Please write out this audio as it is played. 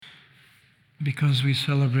because we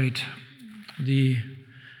celebrate the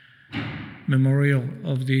memorial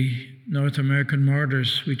of the North American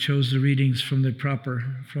martyrs, we chose the readings from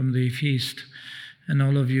the feast. And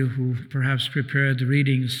all of you who perhaps prepared the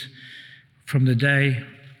readings from the day,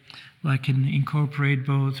 I can incorporate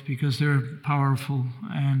both because they're powerful.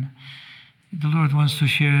 And the Lord wants to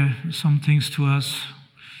share some things to us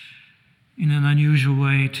in an unusual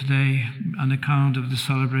way today on account of the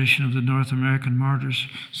celebration of the North American martyrs.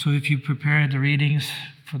 So if you prepare the readings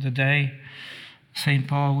for the day, St.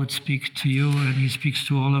 Paul would speak to you, and he speaks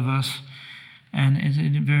to all of us, and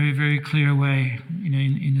in a very, very clear way.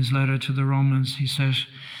 In his letter to the Romans, he says,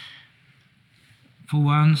 "For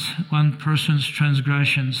one person's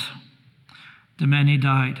transgressions, the many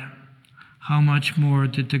died. How much more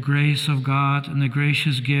did the grace of God and the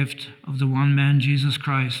gracious gift of the one man, Jesus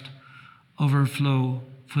Christ, overflow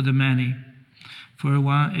for the many? For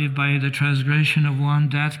if by the transgression of one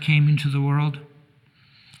death came into the world,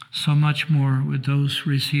 so much more with those who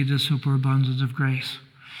receive the superabundance of grace."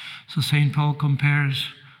 So St. Paul compares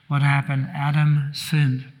what happened. Adam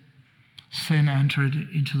sinned. Sin entered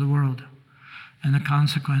into the world and the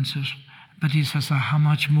consequences. But he says, how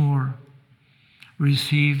much more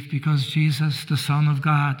received because Jesus, the Son of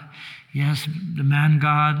God, yes, the man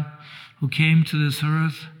God who came to this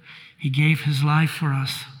earth, he gave his life for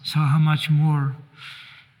us. So how much more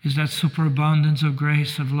is that superabundance of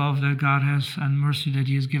grace, of love that God has and mercy that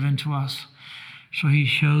he has given to us. So he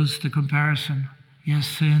shows the comparison. Yes,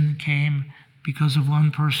 sin came because of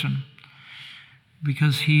one person,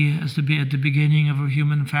 because he is at the beginning of a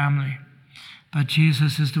human family. But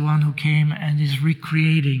Jesus is the one who came and is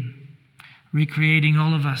recreating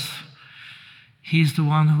all of us. He's the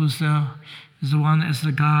one who's the one as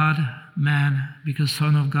the God-man, because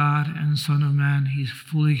Son of God and Son of Man. He's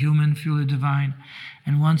fully human, fully divine.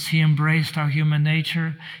 And once he embraced our human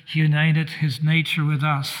nature, he united his nature with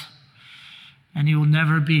us. And he will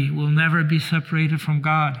never be separated from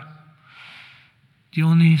God. The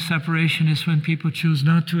only separation is when people choose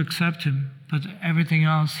not to accept him. But everything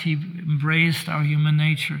else, he embraced our human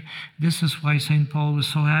nature. This is why St. Paul was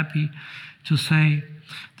so happy to say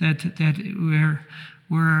that where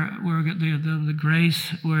the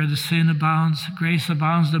grace, where the sin abounds, grace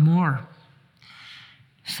abounds the more.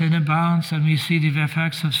 Sin abounds, and we see the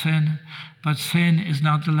effects of sin, but sin is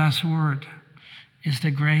not the last word. It's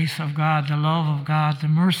the grace of God, the love of God, the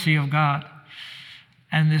mercy of God,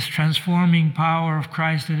 and this transforming power of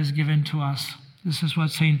Christ that is given to us. This is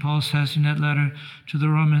what St. Paul says in that letter to the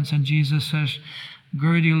Romans, and Jesus says,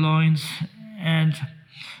 "Gird your loins and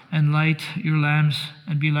light your lamps,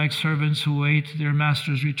 and be like servants who wait their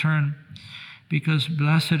master's return. Because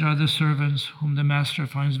blessed are the servants whom the master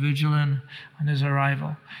finds vigilant on his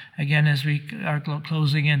arrival." Again, as we are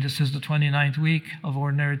closing in, this is the 29th week of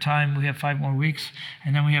ordinary time. We have 5 more weeks,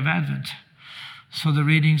 and then we have Advent. So the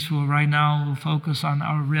readings right now will focus on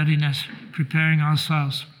our readiness, preparing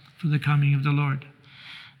ourselves for the coming of the Lord.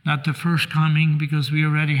 Not the first coming, because we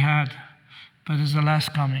already had, but it's the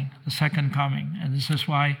last coming, the second coming. And this is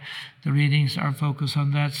why the readings are focused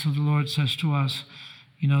on that. So the Lord says to us,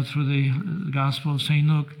 through the Gospel of St.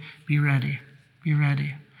 Luke, be ready,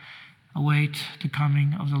 await the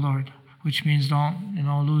coming of the Lord, which means don't,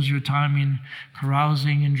 lose your time in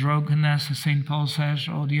carousing and drunkenness, as St. Paul says,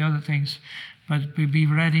 or all the other things, but be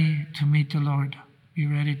ready to meet the Lord. Be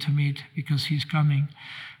ready to meet, because he's coming.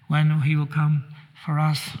 When he will come for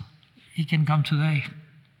us, he can come today.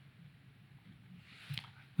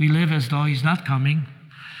 We live as though he's not coming,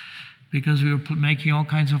 because we were making all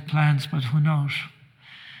kinds of plans, but who knows?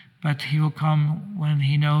 But he will come when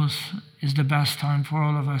he knows is the best time for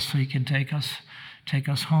all of us, so he can take us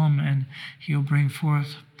home, and he'll bring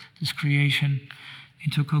forth this creation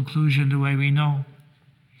into conclusion the way we know.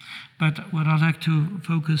 But what I'd like to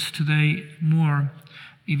focus today more,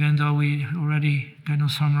 even though we already kind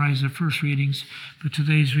of summarized the first readings, but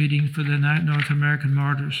today's reading for the North American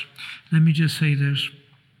martyrs. Let me just say this.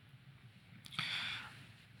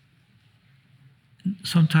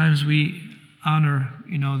 Sometimes we honor,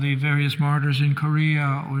 the various martyrs in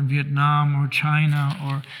Korea or in Vietnam or China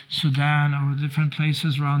or Sudan or different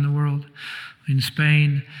places around the world. In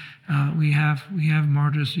Spain, we have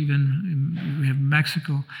martyrs. Even we have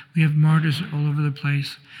Mexico. We have martyrs all over the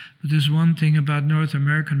place. But there's one thing about North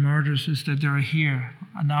American martyrs, is that they're here,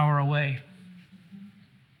 an hour away.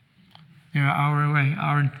 They're an hour away,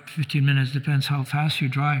 hour and 15 minutes, depends how fast you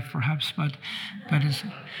drive, perhaps. But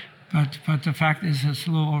the fact is, it's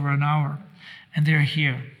a little over an hour. And they're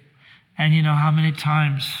here. And how many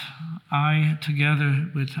times I, together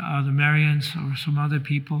with the Marians or some other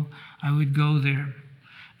people, I would go there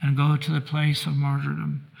and go to the place of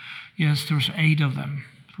martyrdom. Yes, there was 8 of them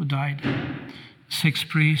who died. 6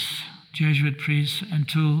 priests, Jesuit priests, and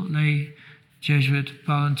 2 lay Jesuit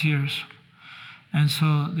volunteers. And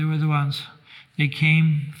so they were the ones. They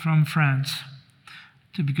came from France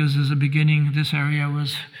because as a beginning, this area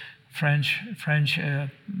was French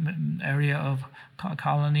area of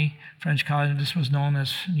colony, French colony. This was known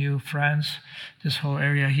as New France. This whole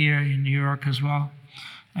area here in New York as well,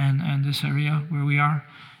 and this area where we are.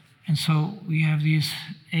 And so we have these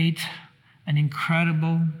 8 an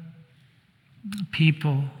incredible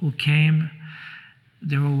people who came.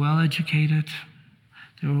 They were well educated,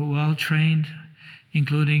 they were well trained,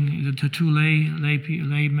 including the 2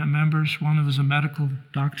 lay members. One was a medical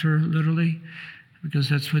doctor, literally, because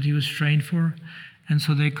that's what he was trained for. And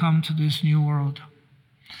so they come to this new world.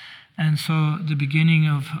 And so the beginning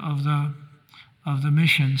of the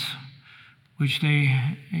missions, which they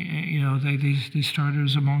started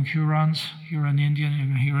as among Hurons, Huron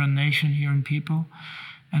Indian, Huron nation, Huron people.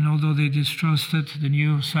 And although they distrusted the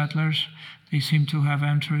new settlers, they seemed to have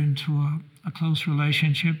entered into a close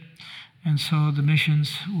relationship. And so the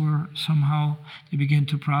missions were somehow, they began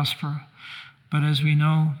to prosper. But as we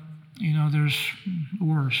know, there's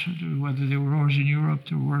wars, whether there were wars in Europe,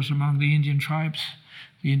 there were wars among the Indian tribes,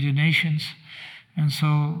 the Indian nations. And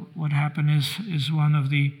so what happened is one of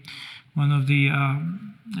the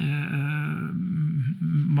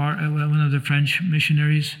French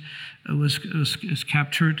missionaries was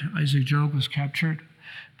captured. Isaac Jogues was captured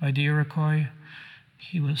by the Iroquois.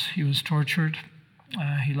 He was tortured.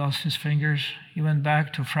 He lost his fingers. He went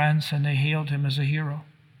back to France, and they hailed him as a hero.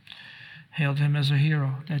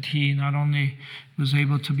 That he not only was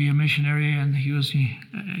able to be a missionary, and he was,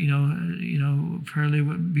 fairly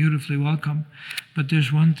beautifully welcome, but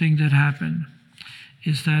there's one thing that happened,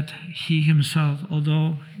 is that he himself,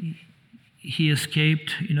 although he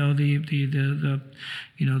escaped, the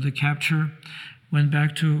capture, went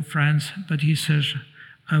back to France, but he says,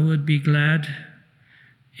 "I would be glad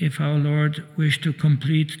if our Lord wished to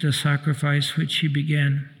complete the sacrifice which he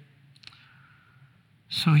began."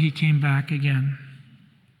 So he came back again.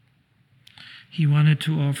 He wanted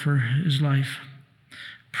to offer his life.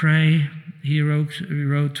 Pray, he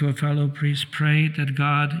wrote to a fellow priest, "Pray that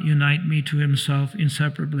God unite me to himself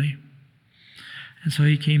inseparably." And so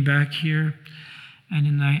he came back here, and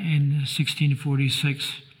in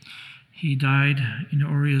 1646, he died in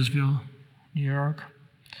Aurierville, New York.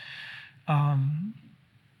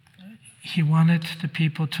 He wanted the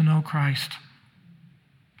people to know Christ.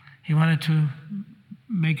 He wanted to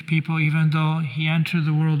make people, even though he entered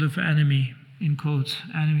the world of enemy, in quotes,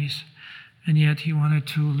 enemies, and yet he wanted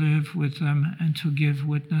to live with them and to give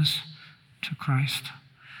witness to Christ.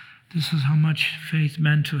 This is how much faith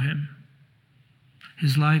meant to him.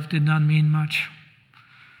 His life did not mean much.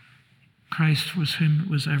 Christ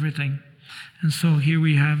was everything. And so here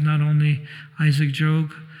we have not only Isaac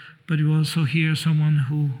Jogues, but we also hear someone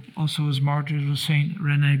who also was martyred, was Saint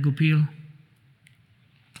René Goupil.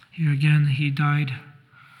 Here again, he died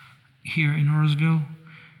here in Aurierville,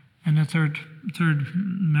 and a third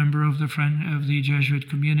member of the Jesuit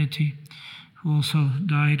community who also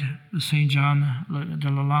died, Saint John de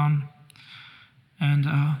Lalande. And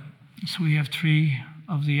so we have 3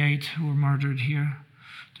 of the 8 who were martyred here.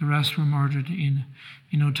 The rest were martyred in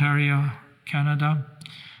Ontario, Canada.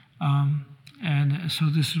 And so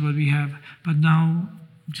this is what we have. But now,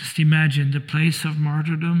 just imagine, the place of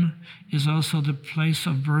martyrdom is also the place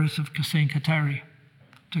of birth of Saint Kateri,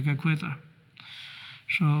 Tekakwitha.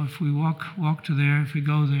 So if we walk to there, if we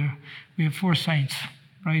go there, we have 4 saints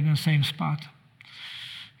right in the same spot.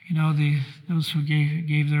 Those who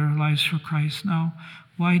gave their lives for Christ. Now,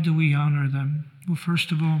 why do we honor them? Well,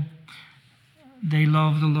 first of all, they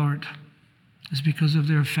love the Lord. It's because of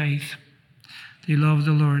their faith. They love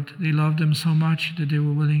the Lord. They loved him so much that they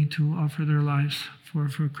were willing to offer their lives for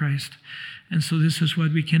Christ. And so this is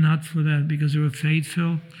what we cannot forget, because they were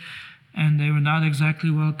faithful, and they were not exactly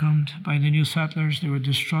welcomed by the new settlers. They were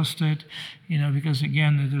distrusted, because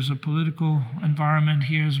again, there's a political environment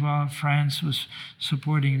here as well. France was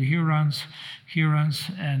supporting the Hurons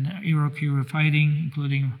and Iroquois were fighting,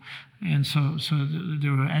 including, and so they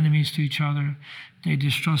were enemies to each other. They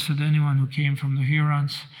distrusted anyone who came from the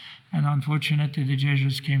Hurons, and unfortunately, the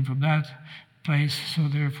Jesuits came from that place, so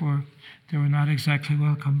therefore, they were not exactly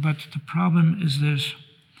welcome. But the problem is this.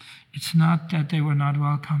 It's not that they were not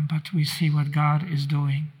welcome, but we see what God is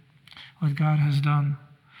doing, what God has done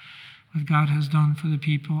for the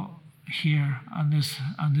people here in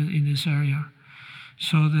this area.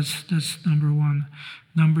 So that's number 1.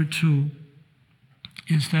 Number 2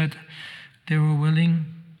 is that they were willing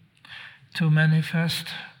to manifest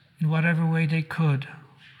in whatever way they could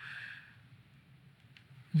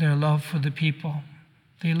their love for the people.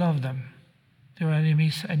 They love them. They were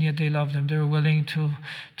enemies, and yet they loved them. They were willing to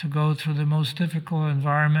go through the most difficult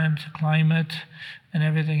environment, climate, and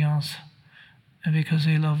everything else, and because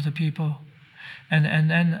they love the people. And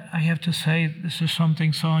then I have to say, this is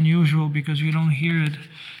something so unusual because you don't hear it,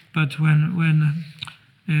 but when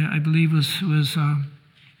I believe was one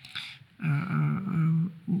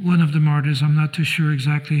of the martyrs, I'm not too sure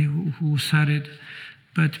exactly who said it,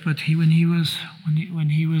 but when he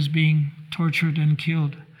was being tortured and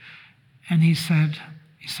killed, and he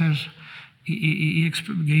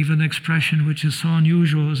gave an expression which is so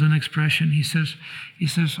unusual as an expression. He says,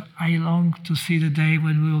 I long to see the day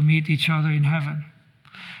when we will meet each other in heaven.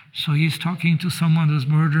 So he's talking to someone who's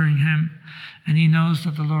murdering him, and he knows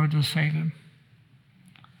that the Lord will save him.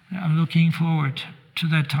 I'm looking forward to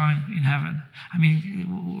that time in heaven. I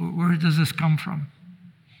mean, where does this come from?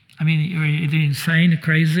 I mean, you're either insane,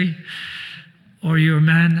 crazy, or you're a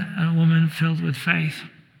man and a woman filled with faith.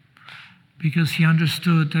 Because he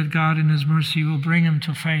understood that God in his mercy will bring him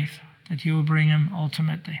to faith, that he will bring him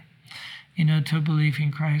ultimately, to believe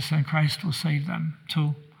in Christ, and Christ will save them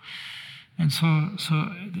too. And so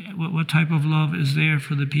what type of love is there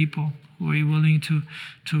for the people? Who are you willing to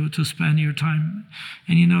spend your time?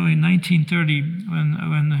 And in 1930, when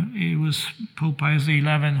it was Pope Pius XI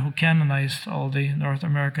who canonized all the North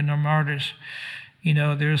American martyrs,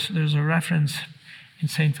 there's a reference in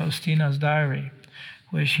St. Faustina's diary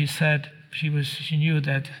where she said, she knew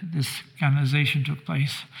that this canonization took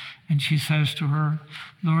place, and she says to her,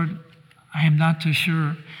 Lord, I am not too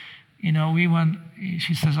sure.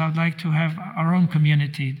 She says, I would like to have our own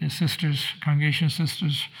community, the sisters, Congregation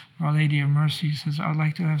Sisters, Our Lady of Mercy. He says, I would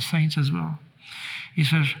like to have saints as well. He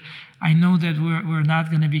says, I know that we're not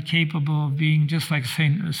going to be capable of being just like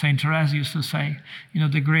Saint Therese used to say,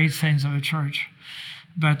 the great saints of the church.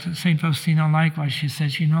 But Saint Faustina likewise, she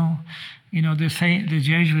says, the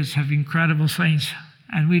Jesuits have incredible saints,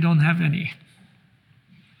 and we don't have any.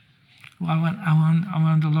 Well, I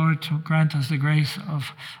want the Lord to grant us the grace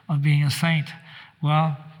of being a saint.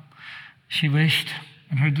 Well, she wished,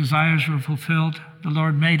 and her desires were fulfilled. The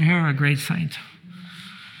Lord made her a great saint.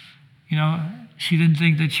 She didn't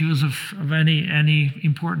think that she was of any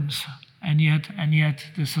importance, and yet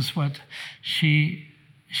this is what she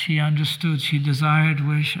understood. She desired,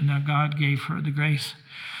 wished, and that God gave her the grace.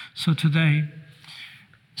 So today,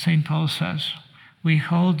 St. Paul says, we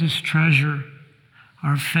hold this treasure,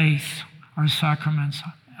 our faith, our sacraments,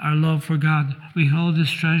 our love for God. We hold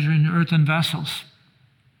this treasure in earthen vessels.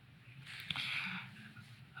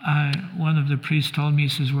 One of the priests told me, he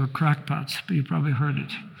says, we're crackpots, but you probably heard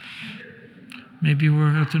it. Maybe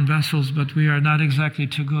we're earthen vessels, but we are not exactly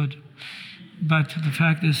too good. But the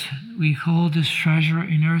fact is, we hold this treasure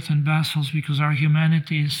in earthen vessels because our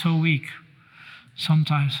humanity is so weak.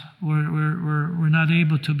 Sometimes we're not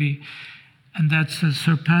able to be, and that's the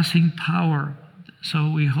surpassing power.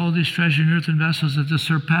 So we hold this treasure in earthen vessels that the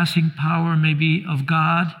surpassing power may be of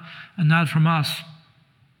God and not from us.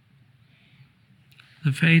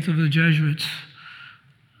 The faith of the Jesuits,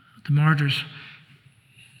 the martyrs,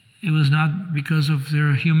 it was not because of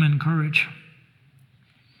their human courage,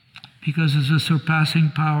 because it's the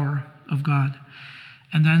surpassing power of God.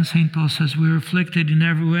 And then St. Paul says, we're afflicted in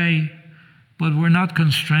every way, but we're not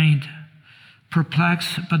constrained,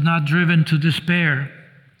 perplexed, but not driven to despair,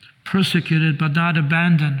 persecuted, but not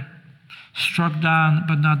abandoned, struck down,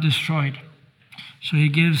 but not destroyed. So he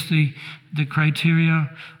gives the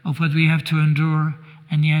criteria of what we have to endure,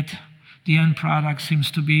 and yet the end product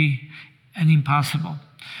seems to be an impossible.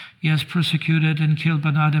 Yes, persecuted and killed,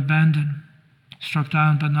 but not abandoned, struck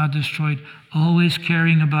down, but not destroyed, always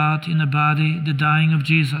carrying about in the body the dying of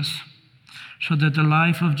Jesus, so that the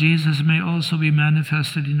life of Jesus may also be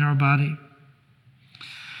manifested in our body.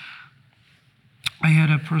 I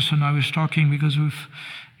had a person I was talking because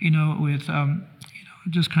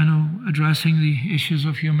just kind of addressing the issues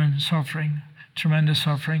of human suffering, tremendous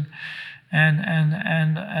suffering, and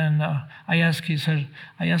I asked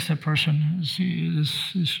the person,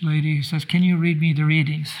 this lady, he says, can you read me the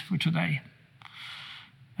readings for today?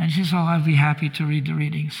 And she said, oh, I'll be happy to read the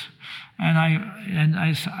readings. And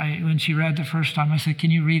I when she read the first time, I said,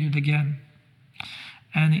 can you read it again?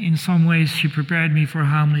 And in some ways, she prepared me for a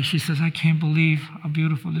homily. She says, I can't believe how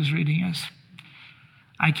beautiful this reading is.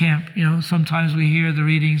 I can't, sometimes we hear the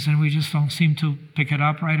readings and we just don't seem to pick it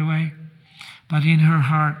up right away. But in her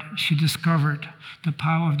heart, she discovered the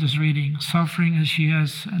power of this reading, suffering as she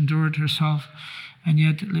has endured herself, and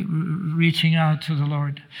yet reaching out to the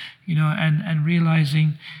Lord, and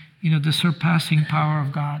realizing, the surpassing power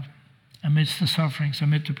of God amidst the sufferings,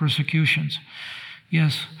 amid the persecutions.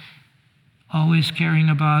 Yes, always carrying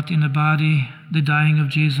about in the body the dying of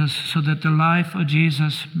Jesus, so that the life of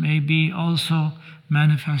Jesus may be also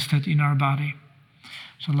manifested in our body.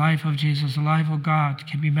 So the life of Jesus, the life of God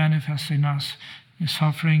can be manifested in us. The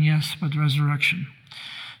suffering, yes, but resurrection.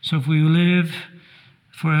 So if we live,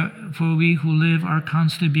 for we who live are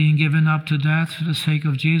constantly being given up to death for the sake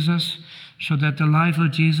of Jesus, so that the life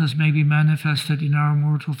of Jesus may be manifested in our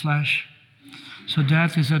mortal flesh. So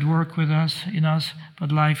death is at work with us, in us,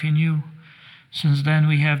 but life in you. Since then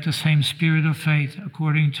we have the same spirit of faith,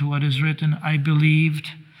 according to what is written, I believed,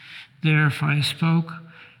 therefore I spoke.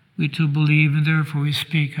 We too believe, and therefore we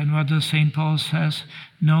speak. And what does St. Paul says?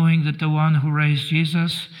 Knowing that the one who raised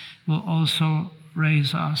Jesus will also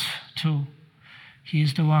raise us too. He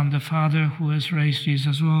is the one, the Father, who has raised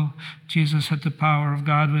Jesus. Well, Jesus had the power of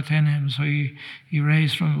God within him, so he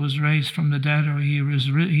was raised from the dead, or he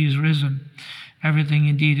is risen. Everything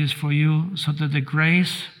indeed is for you, so that the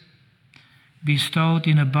grace bestowed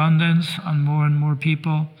in abundance on more and more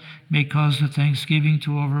people may cause the thanksgiving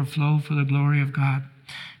to overflow for the glory of God.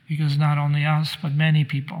 Because not only us, but many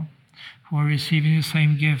people who are receiving the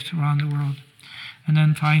same gift around the world. And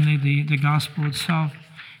then finally, the gospel itself.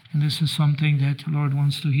 And this is something that the Lord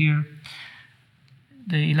wants to hear.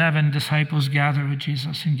 The 11 disciples gather with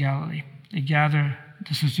Jesus in Galilee. They gather,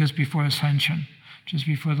 this is just before ascension, just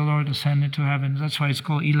before the Lord ascended to heaven. That's why it's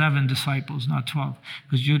called 11 disciples, not 12,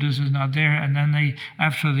 because Judas is not there. And then they,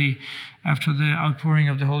 after the outpouring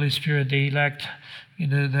of the Holy Spirit, they elect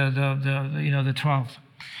the 12.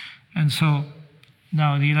 And so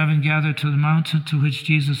now the 11 gathered to the mountain to which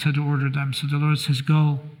Jesus had ordered them. So the Lord says,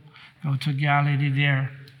 go to Galilee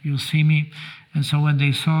there. You'll see me. And so when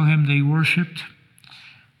they saw him, they worshipped,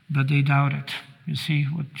 but they doubted. You see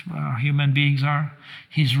what our human beings are?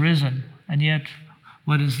 He's risen. And yet,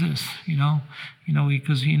 what is this?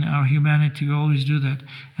 Because in our humanity, we always do that.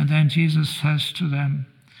 And then Jesus says to them,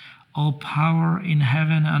 all power in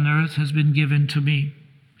heaven and earth has been given to me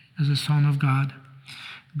as a Son of God.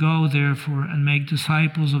 Go, therefore, and make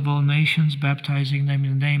disciples of all nations, baptizing them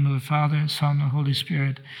in the name of the Father, Son, and Holy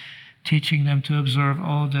Spirit, teaching them to observe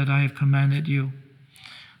all that I have commanded you.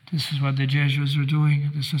 This is what the Jesuits are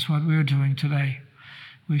doing. This is what we're doing today.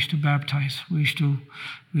 We wish to baptize. We wish to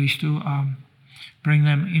bring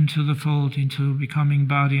them into the fold, into becoming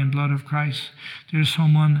body and blood of Christ. There's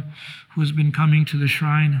someone who's been coming to the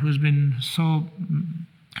shrine, who's been so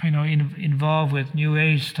involved with New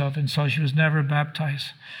Age stuff, and so she was never baptized.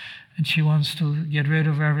 And she wants to get rid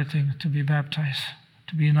of everything to be baptized,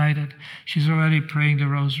 to be united. She's already praying the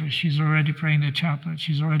rosary. She's already praying the chaplet.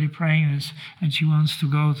 She's already praying this, and she wants to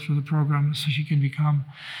go through the program so she can become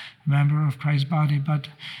a member of Christ's body. But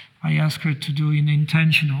I ask her to do an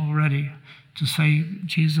intentional already, to say,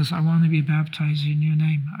 Jesus, I want to be baptized in your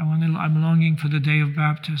name. I'm longing for the day of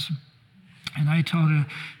baptism. And I told her,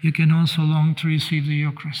 you can also long to receive the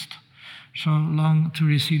Eucharist. So long to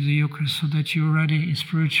receive the Eucharist so that you already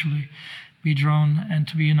spiritually be drawn and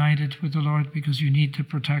to be united with the Lord, because you need the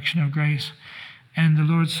protection of grace. And the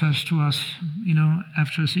Lord says to us,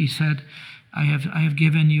 after he said, I have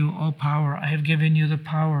given you all power. I have given you the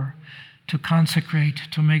power to consecrate,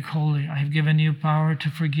 to make holy. I have given you power to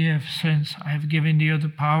forgive sins. I have given you the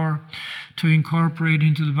power to incorporate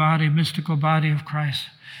into the mystical body of Christ.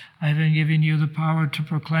 I have given you the power to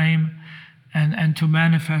proclaim and to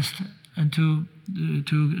manifest and to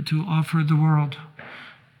offer the world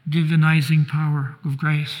divinizing power of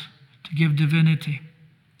grace, to give divinity.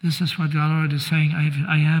 This is what the Lord is saying.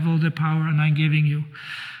 I have all the power and I'm giving you.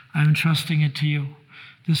 I'm trusting it to you.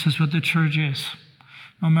 This is what the church is.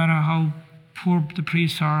 No matter how poor the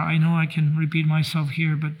priests are, I know I can repeat myself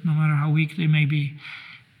here, but no matter how weak they may be,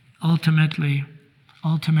 ultimately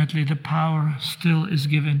the power still is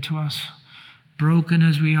given to us, broken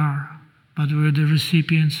as we are, but we're the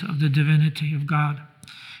recipients of the divinity of God.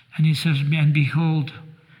 And he says, and behold,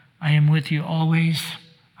 I am with you always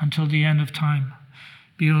until the end of time.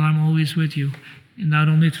 Behold, I'm always with you, and not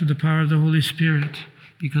only through the power of the Holy Spirit,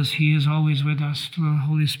 because he is always with us through the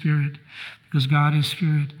Holy Spirit, because God is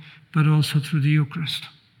Spirit, but also through the Eucharist.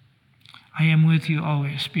 I am with you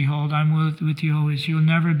always. Behold, I'm with you always. You'll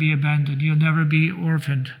never be abandoned. You'll never be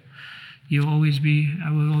orphaned. I will always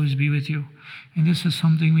be with you. And this is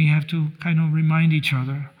something we have to kind of remind each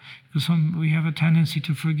other, because we have a tendency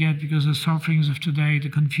to forget, because the sufferings of today, the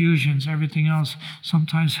confusions, everything else,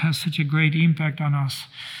 sometimes has such a great impact on us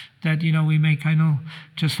that, we may kind of,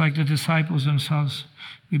 just like the disciples themselves,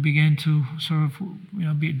 we begin to sort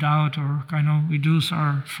of, be doubt, or kind of reduce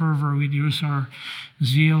our fervor, reduce our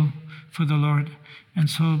zeal for the Lord. And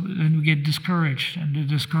so then we get discouraged, and the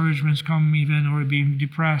discouragements come even, or being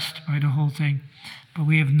depressed by the whole thing. But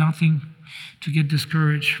we have nothing to get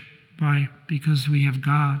discouraged by because we have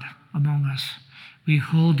God among us. We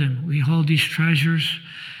hold Him. We hold these treasures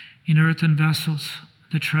in earthen vessels.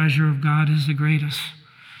 The treasure of God is the greatest.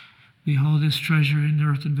 We hold this treasure in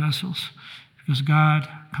earthen vessels because God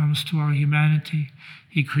comes to our humanity.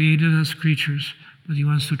 He created us creatures, but He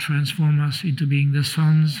wants to transform us into being the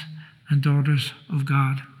sons and daughters of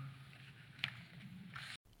God.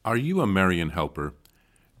 Are you a Marian helper?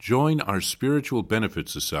 Join our Spiritual Benefit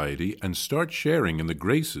Society and start sharing in the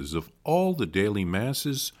graces of all the daily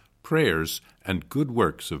masses, prayers, and good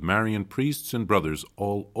works of Marian priests and brothers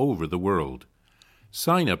all over the world.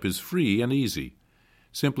 Sign up is free and easy.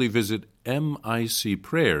 Simply visit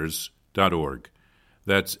micprayers.org.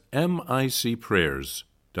 That's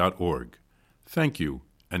micprayers.org. Thank you,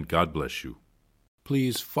 and God bless you.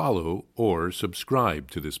 Please follow or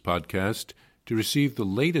subscribe to this podcast to receive the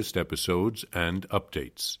latest episodes and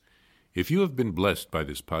updates. If you have been blessed by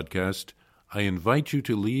this podcast, I invite you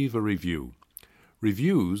to leave a review.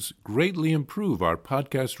 Reviews greatly improve our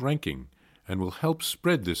podcast ranking and will help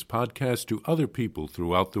spread this podcast to other people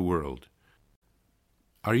throughout the world.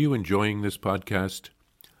 Are you enjoying this podcast?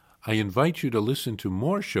 I invite you to listen to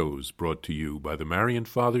more shows brought to you by the Marian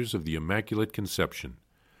Fathers of the Immaculate Conception.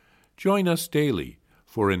 Join us daily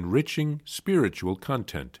for enriching spiritual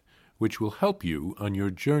content, which will help you on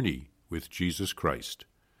your journey with Jesus Christ.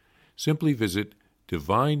 Simply visit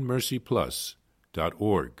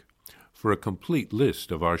DivineMercyPlus.org for a complete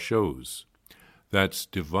list of our shows. That's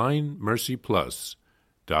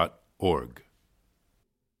DivineMercyPlus.org.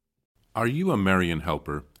 Are you a Marian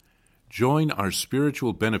helper? Join our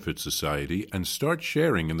Spiritual Benefit Society and start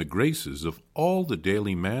sharing in the graces of all the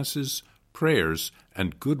daily masses, prayers,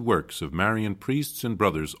 and good works of Marian priests and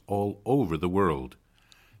brothers all over the world.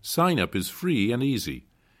 Sign up is free and easy.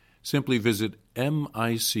 Simply visit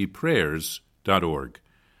micprayers.org.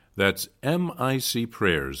 That's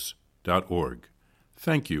micprayers.org.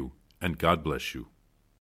 Thank you, and God bless you.